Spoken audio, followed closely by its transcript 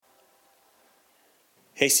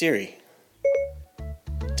Hey Siri,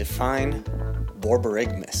 define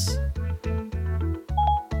borborygmus.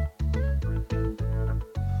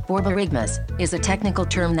 Borborygmus is a technical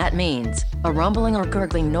term that means a rumbling or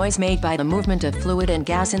gurgling noise made by the movement of fluid and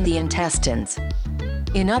gas in the intestines.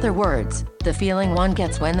 In other words, the feeling one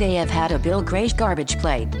gets when they have had a Bill Gray's garbage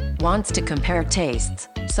plate, wants to compare tastes,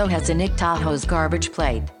 so has a Nick Tahoe's garbage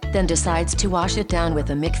plate, then decides to wash it down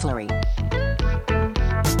with a McFlurry.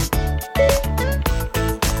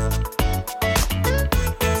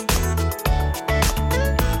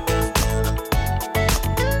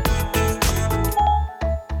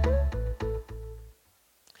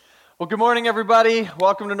 Well, good morning, everybody.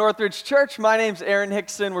 Welcome to Northridge Church. My name's Aaron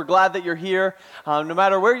Hickson. We're glad that you're here. No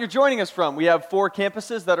matter where you're joining us from, we have 4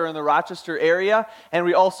 campuses that are in the Rochester area, and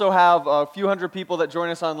we also have a few hundred people that join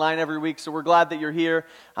us online every week, so we're glad that you're here.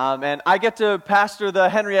 And I get to pastor the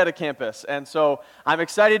Henrietta campus, and so I'm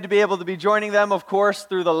excited to be able to be joining them, of course,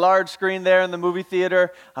 through the large screen there in the movie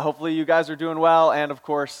theater. Hopefully you guys are doing well, and of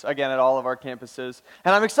course, again, at all of our campuses.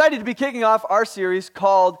 And I'm excited to be kicking off our series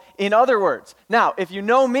called In Other Words. Now, if you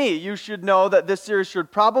know me, you should know that this series should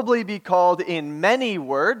probably be called In Many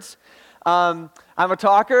Words. I'm a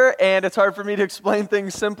talker, and it's hard for me to explain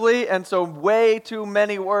things simply, and so way too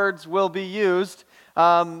many words will be used.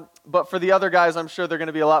 But for the other guys, I'm sure they're going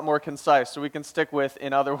to be a lot more concise, so we can stick with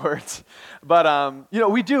In Other Words. But,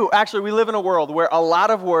 we live in a world where a lot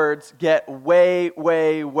of words get way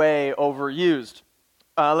overused.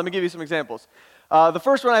 Let me give you some examples. The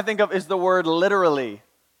first one I think of is the word literally.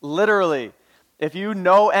 Literally. If you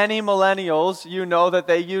know any millennials, you know that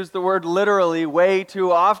they use the word literally way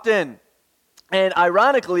too often. And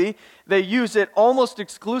ironically, they use it almost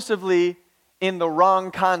exclusively in the wrong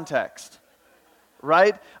context,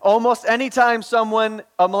 right? Almost anytime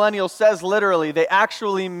a millennial says literally, they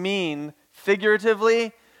actually mean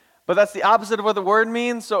figuratively, but that's the opposite of what the word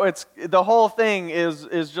means, so the whole thing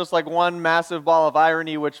is just like one massive ball of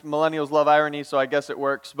irony, which millennials love irony, so I guess it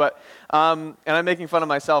works. But and I'm making fun of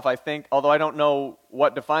myself, I think, although I don't know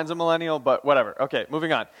what defines a millennial, but whatever. Okay,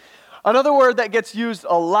 moving on. Another word that gets used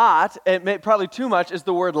a lot, probably too much, is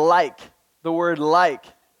the word like. The word like,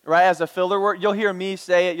 right, as a filler word. You'll hear me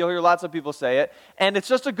say it, you'll hear lots of people say it, and it's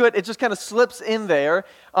just it just kind of slips in there.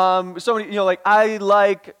 Somebody, I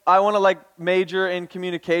want to major in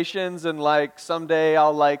communications, and someday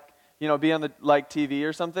I'll be on the TV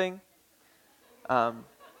or something.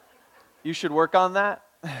 You should work on that.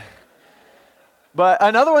 But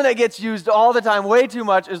another one that gets used all the time, way too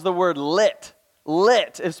much, is the word lit.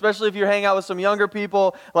 Lit, especially if you're hanging out with some younger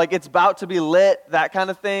people, it's about to be lit, that kind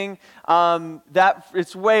of thing.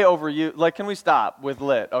 It's way overused. Can we stop with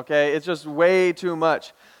lit, okay? It's just way too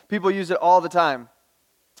much. People use it all the time.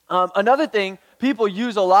 Another thing, people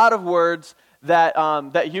use a lot of words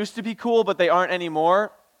that used to be cool, but they aren't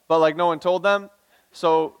anymore, but no one told them,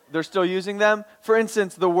 so they're still using them. For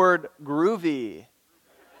instance, the word groovy.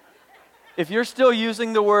 If you're still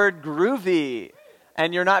using the word groovy,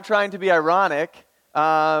 and you're not trying to be ironic,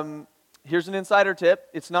 here's an insider tip.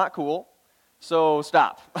 It's not cool, so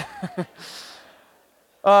stop.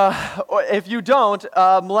 If you don't,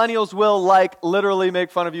 millennials will literally make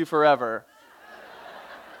fun of you forever.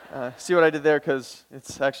 See what I did there? Because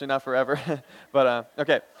it's actually not forever. But,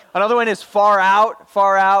 okay. Another one is far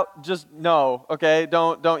out. Just no, okay?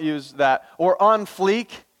 Don't use that. Or on fleek.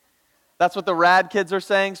 That's what the rad kids are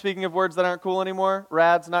saying, speaking of words that aren't cool anymore.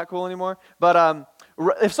 Rad's not cool anymore. But,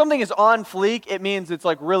 if something is on fleek, it means it's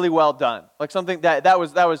really well done, something that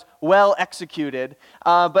was well executed.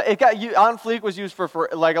 But on fleek was used for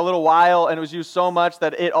a little while, and it was used so much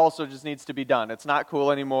that it also just needs to be done. It's not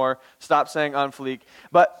cool anymore. Stop saying on fleek.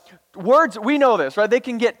 But words, we know this, right? They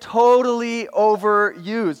can get totally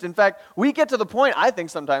overused. In fact, we get to the point, I think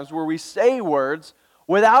sometimes, where we say words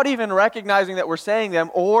without even recognizing that we're saying them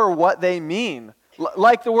or what they mean.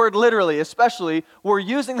 Like the word literally, especially, we're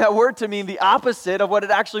using that word to mean the opposite of what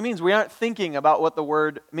it actually means. We aren't thinking about what the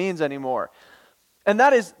word means anymore. And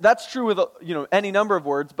that's true with any number of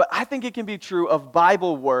words, but I think it can be true of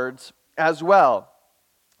Bible words as well.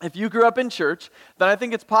 If you grew up in church, then I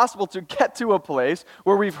think it's possible to get to a place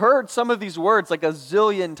where we've heard some of these words a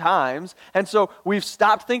zillion times, and so we've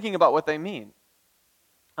stopped thinking about what they mean.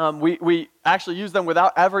 We actually use them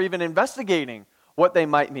without ever even investigating what they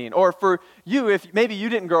might mean. Or for you, if maybe you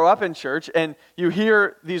didn't grow up in church and you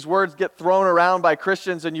hear these words get thrown around by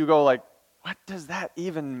Christians and you go what does that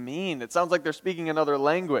even mean? It sounds like they're speaking another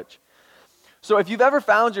language. So if you've ever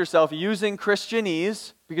found yourself using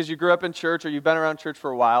Christianese because you grew up in church or you've been around church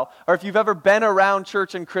for a while, or if you've ever been around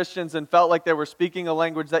church and Christians and felt like they were speaking a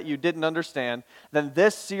language that you didn't understand, then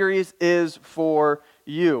this series is for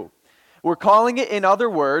you. We're calling it In Other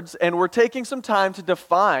Words, and we're taking some time to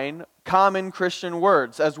define common Christian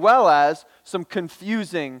words, as well as some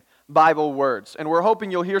confusing Bible words. And we're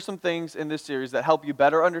hoping you'll hear some things in this series that help you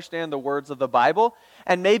better understand the words of the Bible,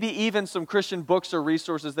 and maybe even some Christian books or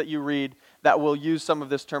resources that you read that will use some of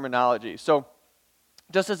this terminology. So,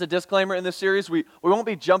 just as a disclaimer in this series, we won't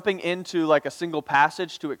be jumping into like a single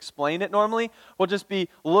passage to explain it normally. We'll just be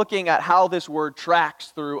looking at how this word tracks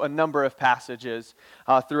through a number of passages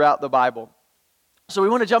throughout the Bible. So we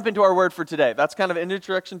want to jump into our word for today. That's kind of an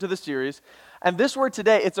introduction to the series. And this word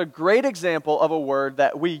today, it's a great example of a word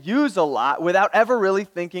that we use a lot without ever really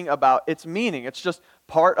thinking about its meaning. It's just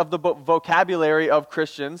part of the vocabulary of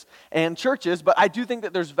Christians and churches, but I do think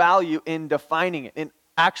that there's value in defining it, in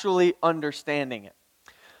actually understanding it.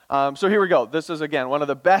 So here we go. This is, again, one of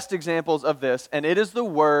the best examples of this, and it is the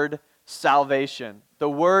word salvation. The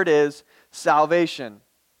word is salvation.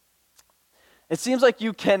 It seems like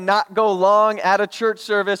you cannot go long at a church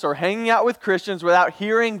service or hanging out with Christians without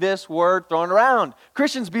hearing this word thrown around.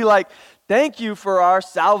 Christians be like, thank you for our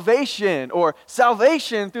salvation, or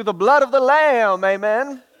salvation through the blood of the Lamb,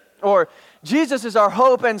 amen? Or Jesus is our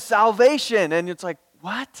hope and salvation, and it's like,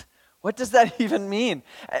 what? What does that even mean?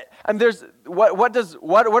 And what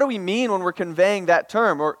do we mean when we're conveying that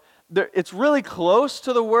term? Or it's really close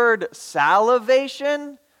to the word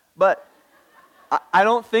salivation, but I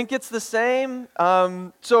don't think it's the same.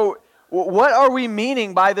 So what are we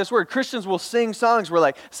meaning by this word? Christians will sing songs. We're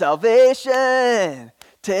like, salvation,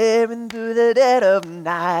 tearing through the dead of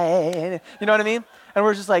night. You know what I mean? And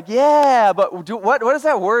we're just like, yeah, but what does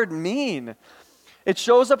that word mean? It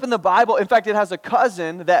shows up in the Bible. In fact, it has a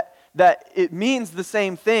cousin that it means the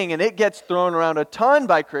same thing, and it gets thrown around a ton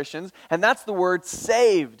by Christians, and that's the word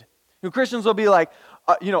saved. Christians will be like,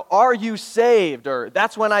 are you saved? Or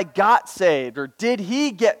that's when I got saved. Or did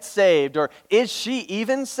he get saved? Or is she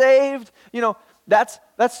even saved? That's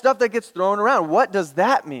stuff that gets thrown around. What does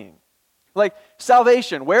that mean? Like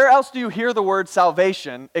salvation. Where else do you hear the word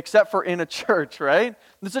salvation except for in a church, right?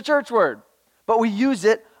 It's a church word. But we use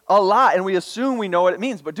it a lot, and we assume we know what it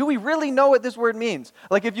means. But do we really know what this word means?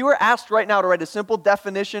 Like if you were asked right now to write a simple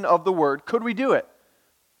definition of the word, could we do it?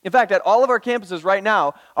 In fact, at all of our campuses right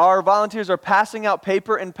now, our volunteers are passing out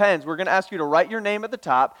paper and pens. We're going to ask you to write your name at the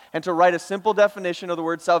top and to write a simple definition of the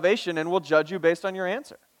word salvation, and we'll judge you based on your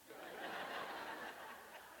answer.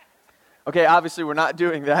 Okay, obviously we're not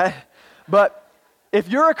doing that. But if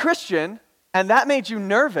you're a Christian and that made you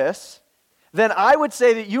nervous, then I would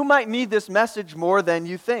say that you might need this message more than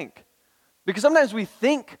you think. Because sometimes we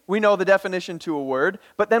think we know the definition to a word,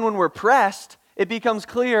 but then when we're pressed, it becomes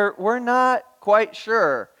clear we're not quite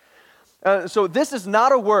sure. So this is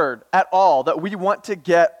not a word at all that we want to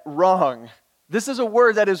get wrong. This is a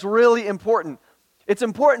word that is really important. It's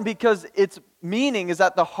important because its meaning is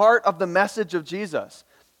at the heart of the message of Jesus.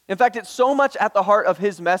 In fact, it's so much at the heart of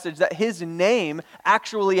his message that his name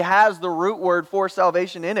actually has the root word for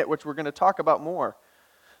salvation in it, which we're going to talk about more.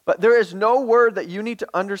 But there is no word that you need to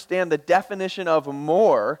understand the definition of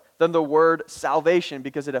more than the word salvation,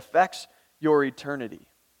 because it affects your eternity.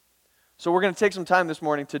 So we're going to take some time this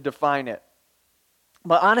morning to define it.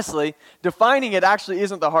 But honestly, defining it actually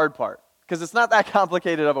isn't the hard part, because it's not that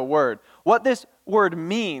complicated of a word. What this word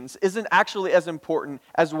means isn't actually as important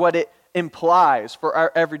as what it implies for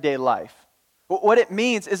our everyday life. What it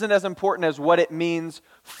means isn't as important as what it means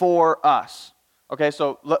for us. Okay,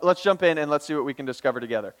 so let's jump in and let's see what we can discover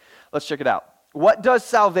together. Let's check it out. What does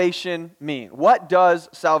salvation mean? What does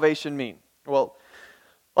salvation mean? Well,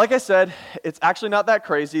 like I said, it's actually not that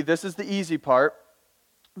crazy. This is the easy part.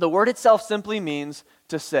 The word itself simply means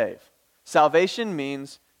to save. Salvation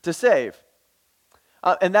means to save.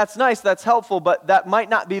 And that's nice, that's helpful, but that might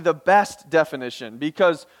not be the best definition,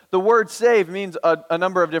 because the word save means a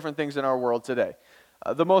number of different things in our world today.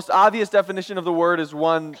 The most obvious definition of the word is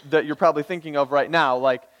one that you're probably thinking of right now,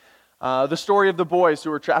 like the story of the boys who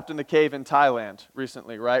were trapped in the cave in Thailand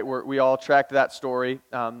recently, right? We all tracked that story.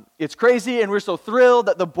 It's crazy, and we're so thrilled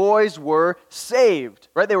that the boys were saved,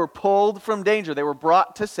 right? They were pulled from danger. They were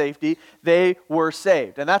brought to safety. They were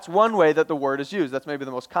saved. And that's one way that the word is used. That's maybe the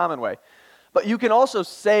most common way. But you can also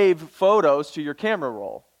save photos to your camera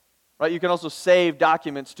roll, right? You can also save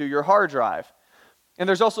documents to your hard drive. And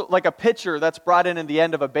there's also like a pitcher that's brought in the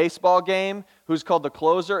end of a baseball game who's called the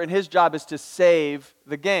closer, and his job is to save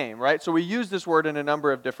the game, right? So we use this word in a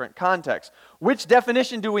number of different contexts. Which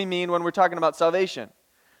definition do we mean when we're talking about salvation?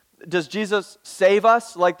 Does Jesus save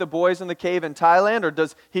us like the boys in the cave in Thailand, or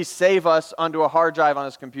does he save us onto a hard drive on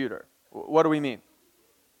his computer? What do we mean?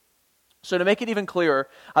 So to make it even clearer,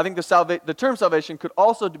 I think the term salvation could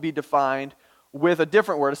also be defined with a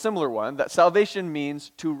different word, a similar one, that salvation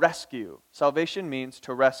means to rescue. Salvation means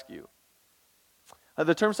to rescue.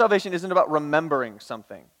 The term salvation isn't about remembering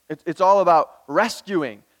something. It's all about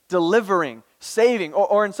rescuing, delivering, saving,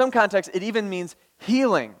 or in some contexts, it even means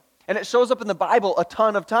healing. And it shows up in the Bible a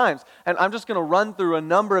ton of times. And I'm just going to run through a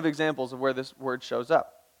number of examples of where this word shows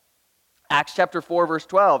up. Acts chapter 4, verse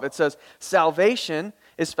 12, it says, "Salvation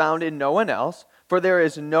is found in no one else, for there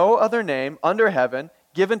is no other name under heaven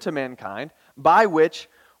given to mankind by which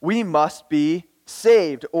we must be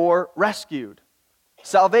saved or rescued."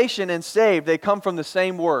 Salvation and saved, they come from the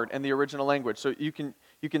same word in the original language. So you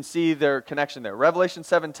can see their connection there. Revelation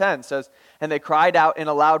 7:10 says, "And they cried out in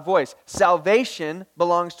a loud voice, 'Salvation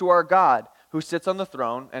belongs to our God, who sits on the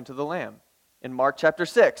throne and to the Lamb.'" In Mark chapter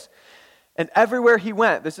 6, "And everywhere he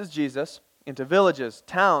went," this is Jesus, "into villages,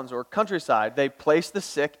 towns, or countryside, they placed the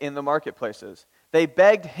sick in the marketplaces. They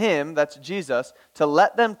begged him," that's Jesus, "to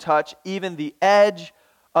let them touch even the edge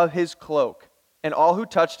of his cloak. And all who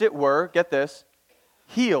touched it were," get this,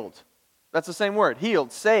 "healed." That's the same word,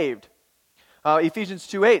 healed, saved. Ephesians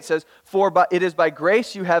 2:8 says, "For it is by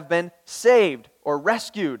grace you have been saved," or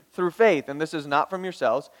rescued, "through faith. And this is not from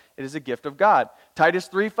yourselves, it is a gift of God." Titus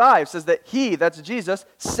 3:5 says that he, that's Jesus,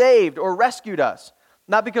 saved or rescued us.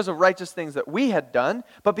 Not because of righteous things that we had done,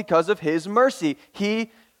 but because of his mercy.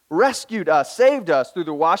 He rescued us, saved us through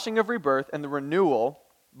the washing of rebirth and the renewal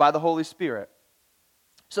by the Holy Spirit.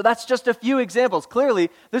 So that's just a few examples.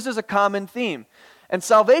 Clearly, this is a common theme. And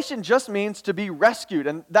salvation just means to be rescued,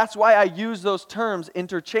 and that's why I use those terms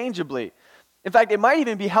interchangeably. In fact, it might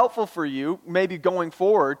even be helpful for you, maybe going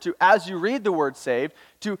forward, to, as you read the word saved,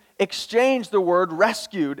 to exchange the word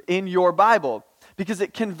rescued in your Bible, because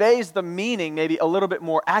it conveys the meaning maybe a little bit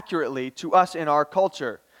more accurately to us in our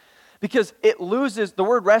culture. Because the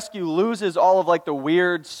word rescue loses all of like the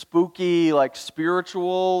weird, spooky, like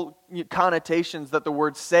spiritual connotations that the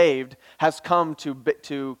word saved has come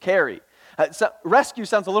to carry. So rescue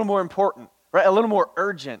sounds a little more important, right? A little more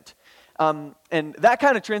urgent. And that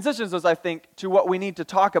kind of transitions us, I think, to what we need to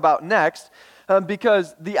talk about next,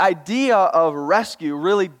 because the idea of rescue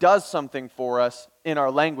really does something for us in our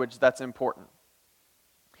language that's important.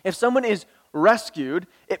 If someone is rescued,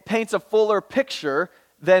 it paints a fuller picture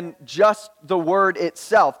than just the word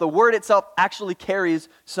itself. The word itself actually carries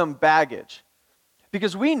some baggage.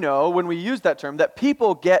 Because we know, when we use that term, that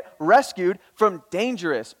people get rescued from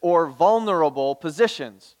dangerous or vulnerable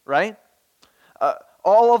positions, right?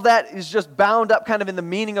 All of that is just bound up kind of in the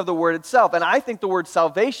meaning of the word itself. And I think the word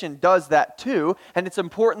salvation does that too, and it's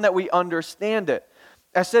important that we understand it.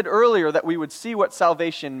 I said earlier that we would see what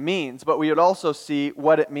salvation means, but we would also see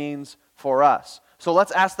what it means for us. So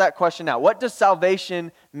let's ask that question now. What does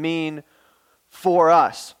salvation mean for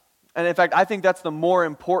us? And in fact, I think that's the more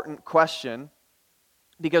important question,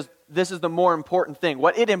 because this is the more important thing.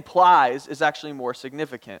 What it implies is actually more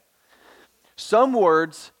significant. Some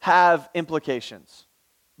words have implications,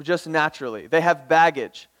 just naturally. They have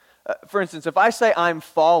baggage. For instance, if I say I'm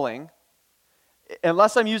falling,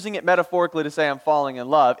 unless I'm using it metaphorically to say I'm falling in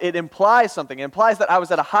love, it implies something. It implies that I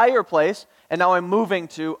was at a higher place and now I'm moving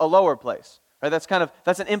to a lower place. Right?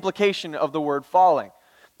 That's an implication of the word falling.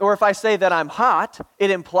 Or if I say that I'm hot,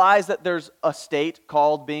 it implies that there's a state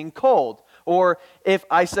called being cold. Or if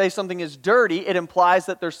I say something is dirty, it implies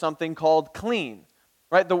that there's something called clean.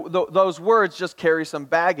 Right? Those words just carry some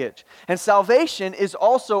baggage. And salvation is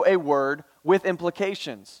also a word with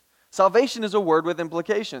implications. Salvation is a word with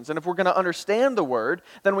implications. And if we're going to understand the word,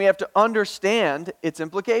 then we have to understand its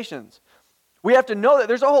implications. We have to know that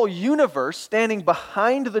there's a whole universe standing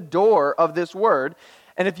behind the door of this word.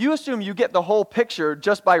 And if you assume you get the whole picture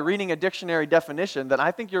just by reading a dictionary definition, then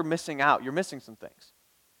I think you're missing out. You're missing some things.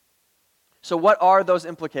 So what are those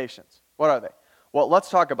implications? What are they? Well, let's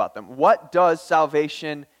talk about them. What does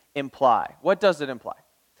salvation imply? What does it imply?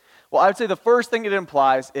 Well, I would say the first thing it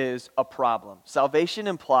implies is a problem. Salvation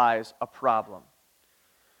implies a problem.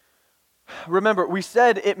 Remember, we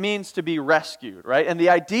said it means to be rescued, right? And the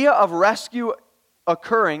idea of rescue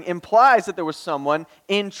occurring implies that there was someone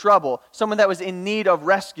in trouble, someone that was in need of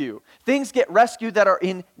rescue. Things get rescued that are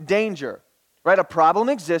in danger, right? A problem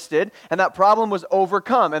existed, and that problem was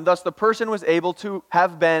overcome, and thus the person was able to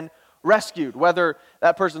have been rescued, whether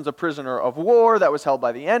that person's a prisoner of war that was held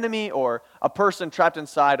by the enemy, or a person trapped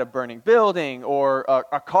inside a burning building, or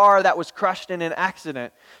a car that was crushed in an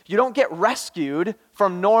accident. You don't get rescued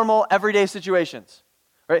from normal, everyday situations,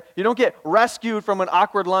 right? You don't get rescued from an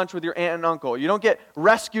awkward lunch with your aunt and uncle. You don't get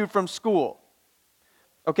rescued from school.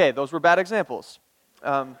 Okay, those were bad examples.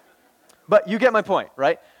 But you get my point,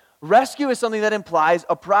 right? rescue is something that implies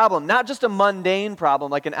a problem, not just a mundane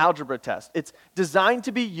problem like an algebra test. It's designed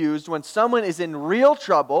to be used when someone is in real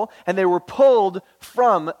trouble and they were pulled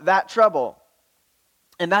from that trouble.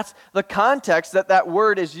 And that's the context that that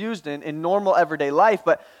word is used in normal everyday life.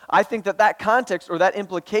 But I think that that context or that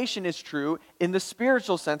implication is true in the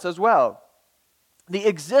spiritual sense as well. The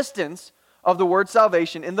existence of the word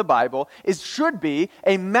salvation in the Bible should be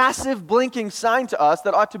a massive blinking sign to us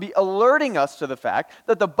that ought to be alerting us to the fact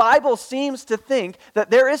that the Bible seems to think that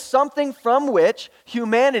there is something from which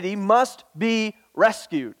humanity must be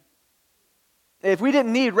rescued. If we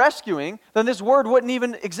didn't need rescuing, then this word wouldn't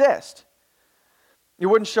even exist. It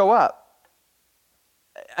wouldn't show up.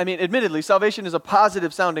 I mean, admittedly, salvation is a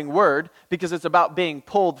positive sounding word because it's about being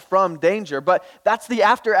pulled from danger, but that's the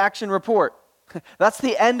after action report. That's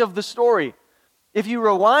the end of the story. If you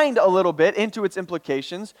rewind a little bit into its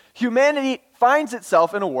implications, humanity finds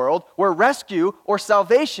itself in a world where rescue or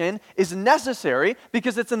salvation is necessary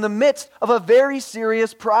because it's in the midst of a very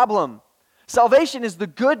serious problem. Salvation is the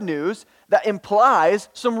good news that implies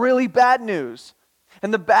some really bad news.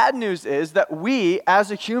 And the bad news is that we,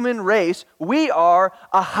 as a human race, we are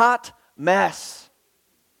a hot mess.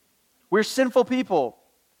 We're sinful people.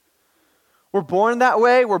 We're born that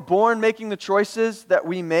way. We're born making the choices that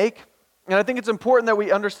we make. And I think it's important that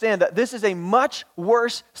we understand that this is a much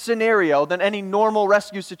worse scenario than any normal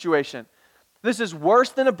rescue situation. This is worse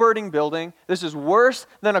than a burning building. This is worse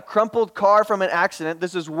than a crumpled car from an accident.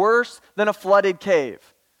 This is worse than a flooded cave.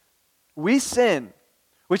 We sin,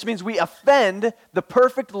 which means we offend the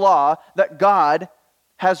perfect law that God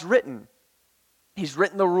has written. He's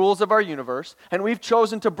written the rules of our universe, and we've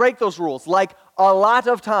chosen to break those rules, like a lot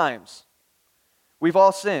of times. We've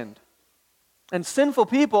all sinned. And sinful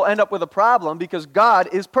people end up with a problem because God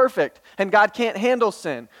is perfect, and God can't handle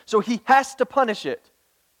sin. So he has to punish it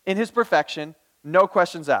in his perfection, no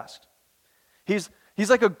questions asked. He's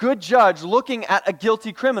like a good judge looking at a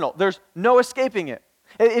guilty criminal. There's no escaping it.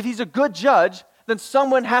 If he's a good judge, then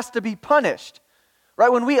someone has to be punished.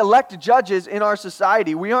 Right? When we elect judges in our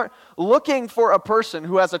society, we aren't looking for a person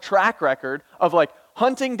who has a track record of like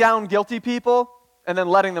hunting down guilty people and then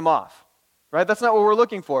letting them off. Right? That's not what we're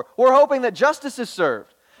looking for. We're hoping that justice is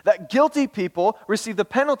served, that guilty people receive the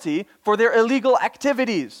penalty for their illegal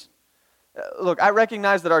activities. Look, I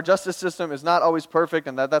recognize that our justice system is not always perfect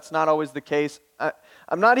and that that's not always the case.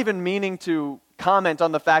 I'm not even meaning to comment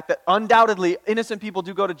on the fact that undoubtedly innocent people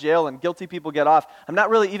do go to jail and guilty people get off. I'm not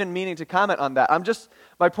really even meaning to comment on that.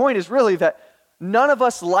 My point is really that none of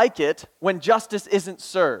us like it when justice isn't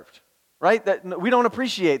served, right? That we don't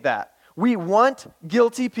appreciate that. We want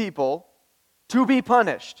guilty people to be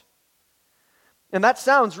punished. And that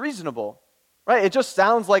sounds reasonable, right? It just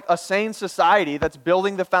sounds like a sane society that's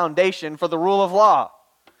building the foundation for the rule of law.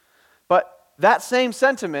 But that same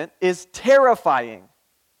sentiment is terrifying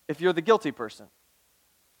if you're the guilty person.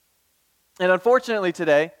 And unfortunately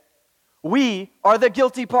today, we are the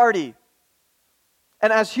guilty party.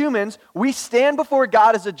 And as humans, we stand before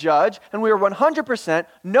God as a judge, and we are 100%,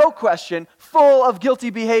 no question, full of guilty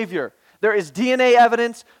behavior. There is DNA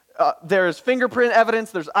evidence, there's fingerprint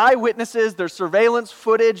evidence, there's eyewitnesses, there's surveillance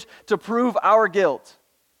footage to prove our guilt.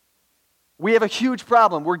 We have a huge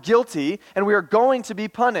problem. We're guilty, and we are going to be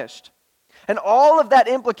punished. And all of that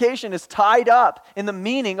implication is tied up in the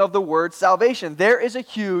meaning of the word salvation. There is a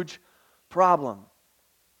huge problem.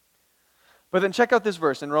 But then check out this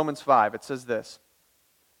verse in Romans 5. It says this: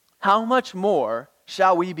 how much more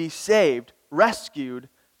shall we be saved, rescued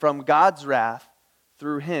from God's wrath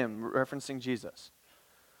through him, referencing Jesus?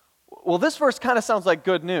 Well, this verse kind of sounds like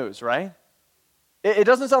good news, right? It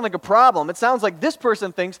doesn't sound like a problem. It sounds like this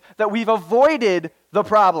person thinks that we've avoided the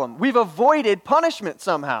problem. We've avoided punishment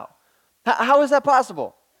somehow. How is that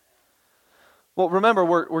possible? Well, remember,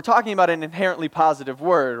 we're talking about an inherently positive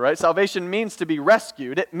word, right? Salvation means to be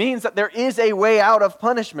rescued. It means that there is a way out of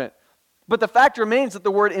punishment. But the fact remains that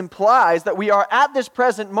the word implies that we are at this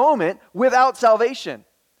present moment without salvation.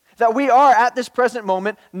 That we are at this present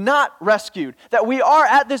moment not rescued. That we are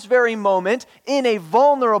at this very moment in a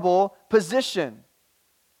vulnerable position.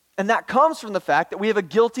 And that comes from the fact that we have a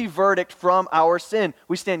guilty verdict from our sin.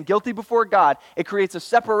 We stand guilty before God. It creates a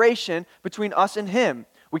separation between us and him.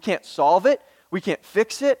 We can't solve it. We can't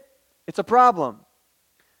fix it. It's a problem.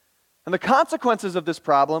 And the consequences of this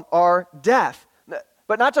problem are death.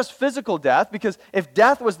 But not just physical death, because if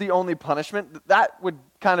death was the only punishment, that would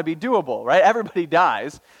kind of be doable, right? Everybody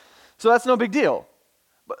dies. So that's no big deal.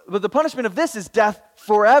 But the punishment of this is death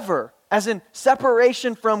forever, as in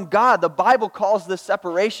separation from God. The Bible calls this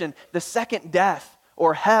separation the second death,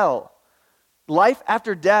 or hell. Life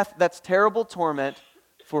after death, that's terrible torment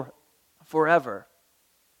forever.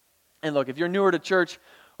 And look, if you're newer to church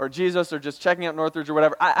or Jesus or just checking out Northridge or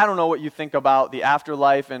whatever, I don't know what you think about the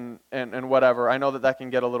afterlife and whatever. I know that can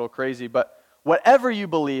get a little crazy, but whatever you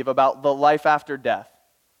believe about the life after death,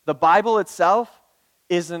 the Bible itself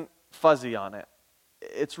isn't fuzzy on it.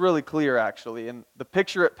 It's really clear, actually, and the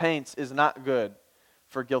picture it paints is not good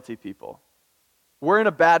for guilty people. We're in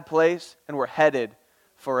a bad place, and we're headed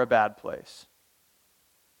for a bad place.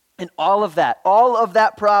 And all of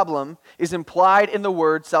that problem is implied in the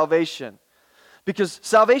word salvation. Because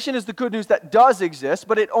salvation is the good news that does exist,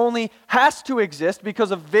 but it only has to exist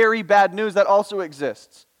because of very bad news that also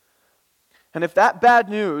exists. And if that bad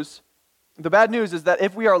news, the bad news is that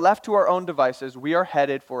if we are left to our own devices, we are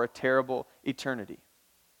headed for a terrible eternity.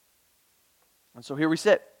 And so here we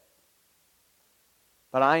sit.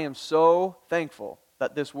 But I am so thankful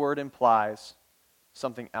that this word implies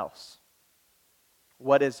something else.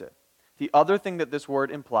 What is it? The other thing that this word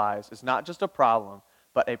implies is not just a problem,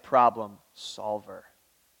 but a problem solver.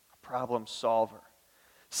 A problem solver.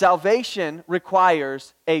 Salvation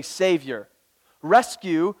requires a Savior.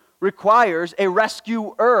 Rescue requires a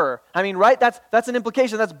rescuer. I mean, right? That's an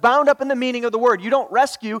implication. That's bound up in the meaning of the word. You don't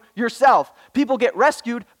rescue yourself. People get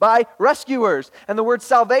rescued by rescuers. And the word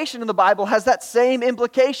salvation in the Bible has that same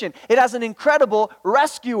implication. It has an incredible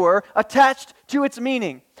rescuer attached to its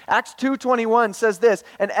meaning. Acts 2:21 says this,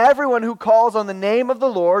 "And everyone who calls on the name of the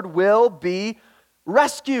Lord will be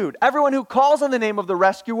rescued." Everyone who calls on the name of the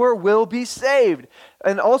rescuer will be saved.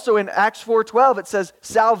 And also in Acts 4:12 it says,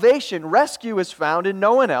 "Salvation, rescue is found in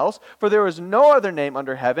no one else, for there is no other name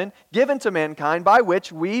under heaven given to mankind by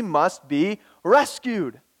which we must be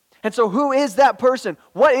rescued." And so who is that person?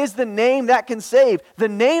 What is the name that can save? The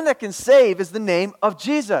name that can save is the name of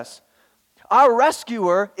Jesus. Our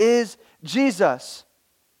rescuer is Jesus.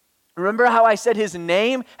 Remember how I said his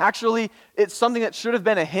name, actually, it's something that should have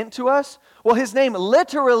been a hint to us? Well, his name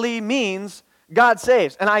literally means God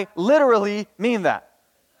saves. And I literally mean that.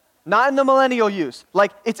 Not in the millennial use.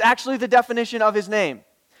 Like, it's actually the definition of his name.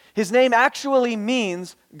 His name actually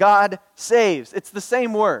means God saves. It's the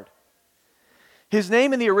same word. His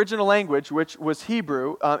name in the original language, which was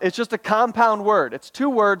Hebrew, it's just a compound word. It's two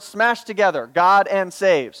words smashed together, God and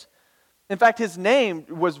saves. In fact, his name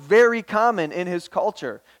was very common in his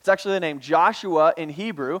culture. It's actually the name Joshua in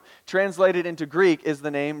Hebrew. Translated into Greek is the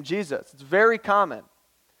name Jesus. It's very common.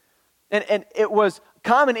 And it was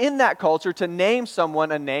common in that culture to name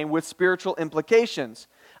someone a name with spiritual implications,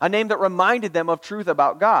 a name that reminded them of truth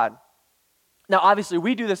about God. Now, obviously,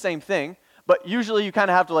 we do the same thing, but usually you kind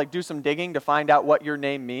of have to do some digging to find out what your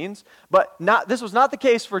name means. But this was not the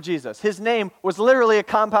case for Jesus. His name was literally a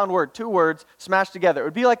compound word, two words smashed together. It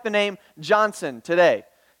would be like the name Johnson today.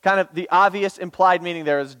 Kind of the obvious implied meaning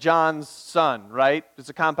there is John's son, right? It's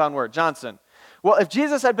a compound word, Johnson. Well, if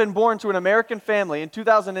Jesus had been born to an American family in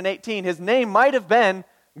 2018, his name might have been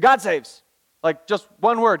God saves. Like just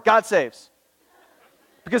one word, God saves.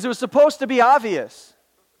 Because it was supposed to be obvious.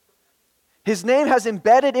 His name has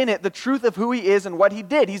embedded in it the truth of who he is and what he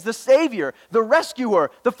did. He's the Savior, the rescuer,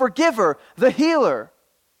 the forgiver, the healer.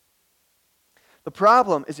 The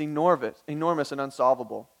problem is enormous and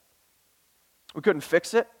unsolvable. We couldn't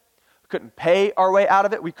fix it. We couldn't pay our way out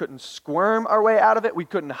of it. We couldn't squirm our way out of it. We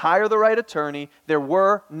couldn't hire the right attorney. There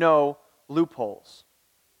were no loopholes.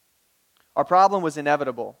 Our problem was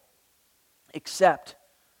inevitable, except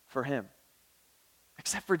for him,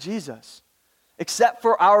 except for Jesus. Except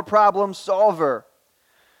for our problem solver.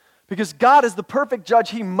 Because God is the perfect judge,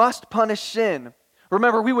 he must punish sin.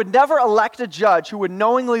 Remember, we would never elect a judge who would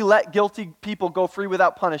knowingly let guilty people go free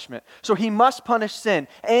without punishment. So he must punish sin,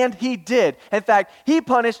 and he did. In fact, he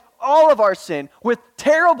punished all of our sin with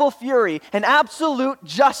terrible fury and absolute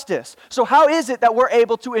justice. So how is it that we're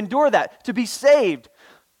able to endure that, to be saved?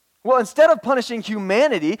 Well, instead of punishing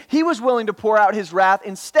humanity, he was willing to pour out his wrath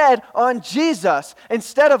instead on Jesus,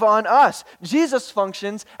 instead of on us. Jesus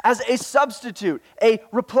functions as a substitute, a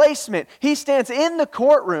replacement. He stands in the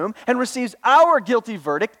courtroom and receives our guilty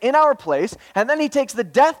verdict in our place, and then he takes the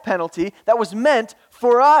death penalty that was meant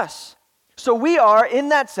for us. So we are, in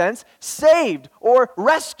that sense, saved or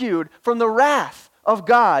rescued from the wrath of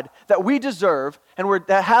God that we deserve, and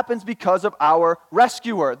that happens because of our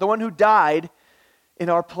rescuer, the one who died in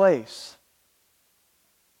our place.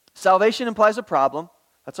 Salvation implies a problem,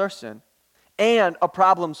 that's our sin, and a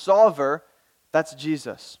problem solver, that's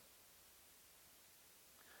Jesus.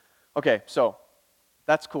 Okay, so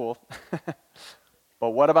that's cool. But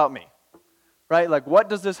what about me? Right? What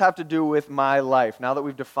does this have to do with my life now that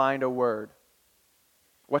we've defined a word?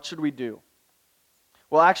 What should we do?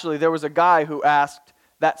 Well, actually, there was a guy who asked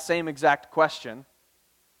that same exact question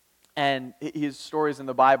and his stories in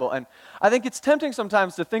the Bible. And I think it's tempting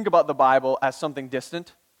sometimes to think about the Bible as something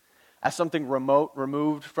distant, as something remote,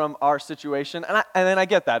 removed from our situation. And then I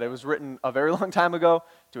get that. It was written a very long time ago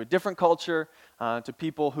to a different culture, to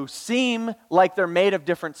people who seem like they're made of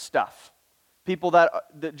different stuff. People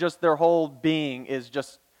that just their whole being is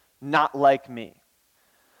just not like me.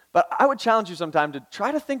 But I would challenge you sometime to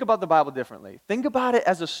try to think about the Bible differently. Think about it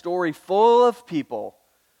as a story full of people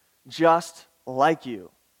just like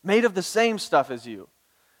you, made of the same stuff as you.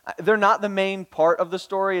 They're not the main part of the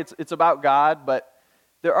story. It's about God, but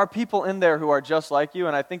there are people in there who are just like you,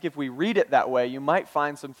 and I think if we read it that way, you might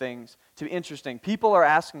find some things to be interesting. People are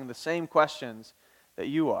asking the same questions that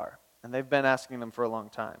you are, and they've been asking them for a long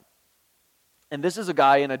time. And this is a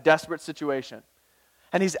guy in a desperate situation.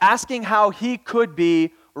 And he's asking how he could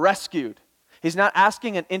be rescued. He's not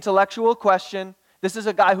asking an intellectual question. This is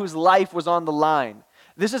a guy whose life was on the line.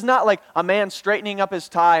 This is not like a man straightening up his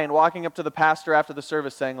tie and walking up to the pastor after the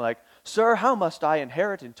service saying like, "Sir, how must I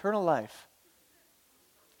inherit eternal life?"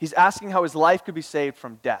 He's asking how his life could be saved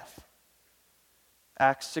from death.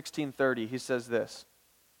 Acts 16:30, he says this.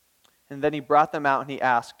 And then he brought them out and he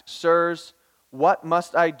asked, "Sirs, what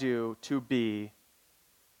must I do to be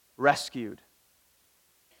rescued,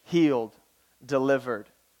 healed, delivered?"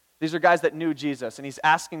 These are guys that knew Jesus, and he's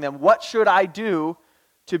asking them, "What should I do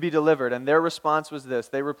to be delivered?" And their response was this.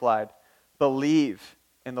 They replied, "Believe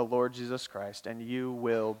in the Lord Jesus Christ, and you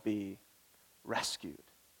will be rescued."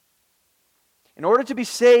 In order to be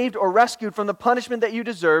saved or rescued from the punishment that you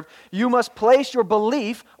deserve, you must place your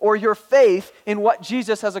belief or your faith in what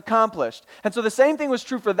Jesus has accomplished. And so the same thing was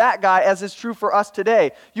true for that guy as is true for us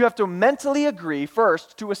today. You have to mentally agree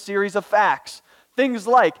first to a series of facts. Things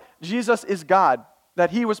like Jesus is God,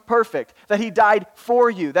 that he was perfect, that he died for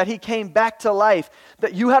you, that he came back to life,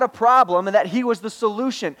 that you had a problem and that he was the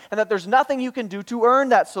solution, and that there's nothing you can do to earn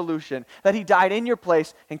that solution, that he died in your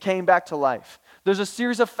place and came back to life. There's a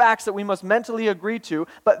series of facts that we must mentally agree to,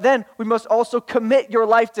 but then we must also commit your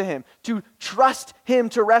life to him, to trust him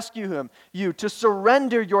to rescue you, to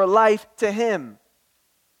surrender your life to him.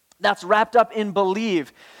 That's wrapped up in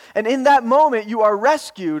believe. And in that moment, you are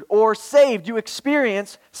rescued or saved. You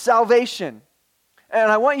experience salvation.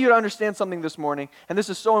 And I want you to understand something this morning, and this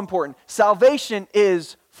is so important. Salvation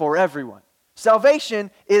is for everyone. Salvation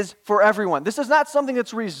is for everyone. This is not something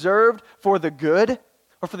that's reserved for the good,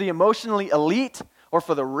 or for the emotionally elite, or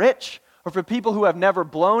for the rich, or for people who have never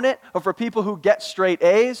blown it, or for people who get straight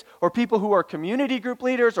A's, or people who are community group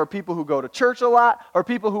leaders, or people who go to church a lot, or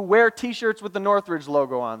people who wear t-shirts with the Northridge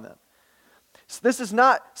logo on them. So that's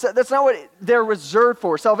not what they're reserved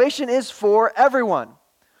for. Salvation is for everyone.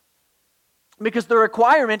 Because the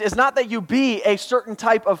requirement is not that you be a certain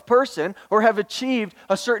type of person or have achieved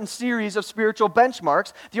a certain series of spiritual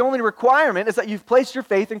benchmarks. The only requirement is that you've placed your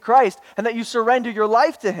faith in Christ and that you surrender your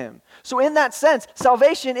life to him. So in that sense,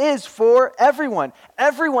 salvation is for everyone.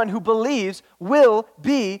 Everyone who believes will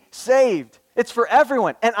be saved. It's for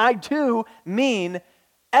everyone. And I do mean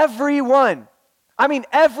everyone. I mean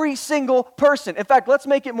every single person. In fact, let's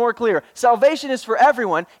make it more clear. Salvation is for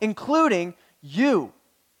everyone, including you.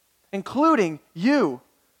 Including you.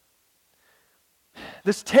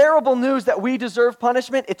 This terrible news that we deserve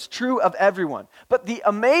punishment, it's true of everyone. But the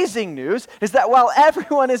amazing news is that while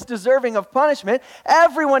everyone is deserving of punishment,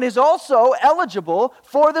 everyone is also eligible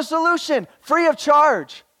for the solution, free of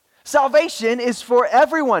charge. Salvation is for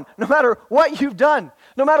everyone, no matter what you've done,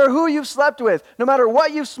 no matter who you've slept with, no matter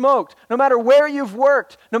what you've smoked, no matter where you've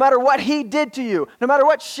worked, no matter what he did to you, no matter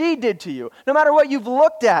what she did to you, no matter what you've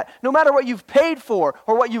looked at, no matter what you've paid for,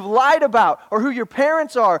 or what you've lied about, or who your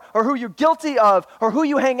parents are, or who you're guilty of, or who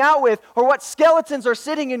you hang out with, or what skeletons are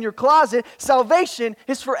sitting in your closet. Salvation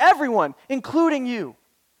is for everyone, including you.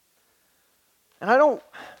 And I don't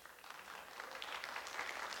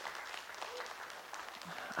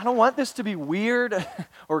want this to be weird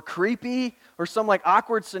or creepy or some like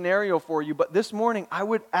awkward scenario for you, but this morning I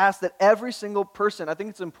would ask that every single person, I think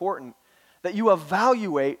it's important, that you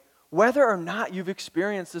evaluate whether or not you've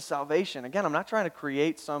experienced this salvation. Again, I'm not trying to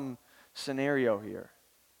create some scenario here.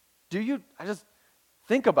 I just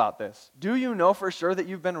think about this. Do you know for sure that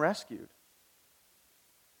you've been rescued?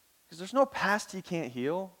 Because there's no past he can't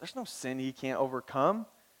heal. There's no sin he can't overcome.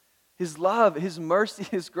 His love, his mercy,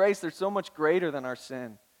 his grace, they're so much greater than our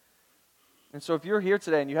sin. And so if you're here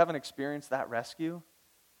today and you haven't experienced that rescue,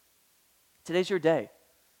 today's your day.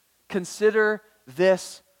 Consider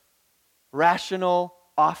this rational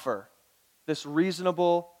offer, this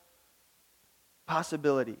reasonable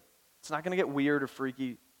possibility. It's not going to get weird or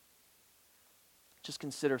freaky. Just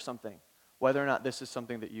consider something, whether or not this is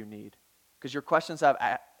something that you need. Because your questions have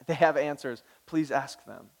answers. Please ask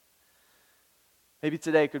them. Maybe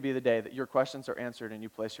today could be the day that your questions are answered and you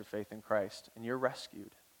place your faith in Christ and you're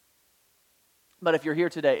rescued. But if you're here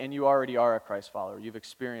today and you already are a Christ follower, you've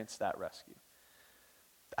experienced that rescue,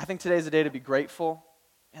 I think today's a day to be grateful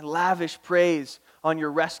and lavish praise on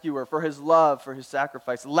your rescuer for his love, for his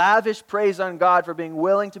sacrifice. Lavish praise on God for being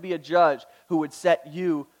willing to be a judge who would set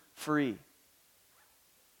you free.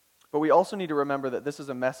 But we also need to remember that this is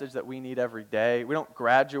a message that we need every day. We don't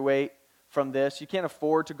graduate from this. You can't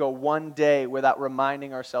afford to go one day without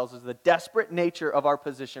reminding ourselves of the desperate nature of our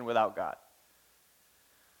position without God.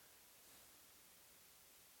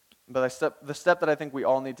 But the step that I think we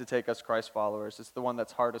all need to take as Christ followers is the one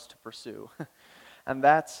that's hardest to pursue. And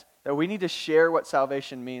that's that we need to share what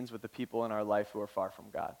salvation means with the people in our life who are far from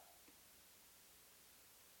God.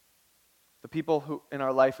 The people in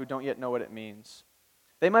our life who don't yet know what it means.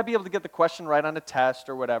 They might be able to get the question right on a test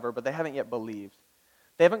or whatever, but they haven't yet believed.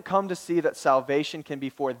 They haven't come to see that salvation can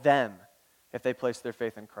be for them if they place their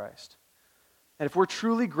faith in Christ. And if we're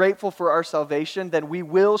truly grateful for our salvation, then we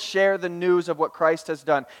will share the news of what Christ has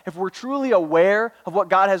done. If we're truly aware of what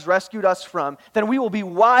God has rescued us from, then we will be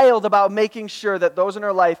wild about making sure that those in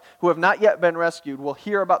our life who have not yet been rescued will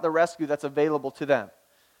hear about the rescue that's available to them.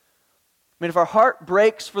 I mean, if our heart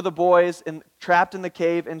breaks for the boys trapped in the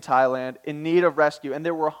cave in Thailand in need of rescue, and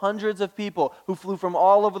there were hundreds of people who flew from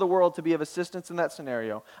all over the world to be of assistance in that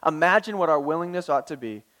scenario, imagine what our willingness ought to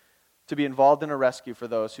be involved in a rescue for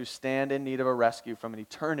those who stand in need of a rescue from an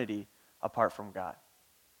eternity apart from God.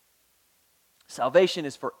 Salvation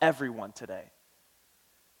is for everyone today.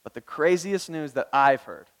 But the craziest news that I've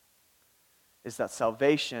heard is that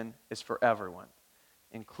salvation is for everyone,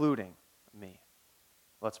 including me.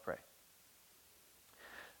 Let's pray.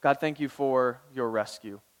 God, thank you for your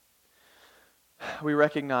rescue. We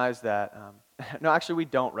recognize that, we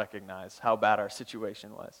don't recognize how bad our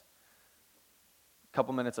situation was. A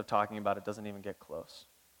couple minutes of talking about it doesn't even get close.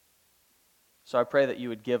 So I pray that you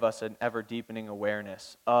would give us an ever-deepening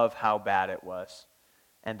awareness of how bad it was,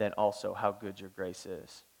 and then also how good your grace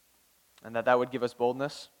is. And that would give us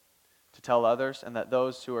boldness to tell others, and that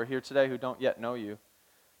those who are here today who don't yet know you,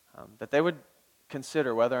 that they would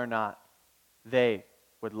consider whether or not they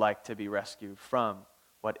would like to be rescued from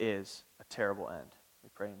what is a terrible end. We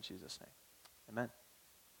pray in Jesus' name. Amen.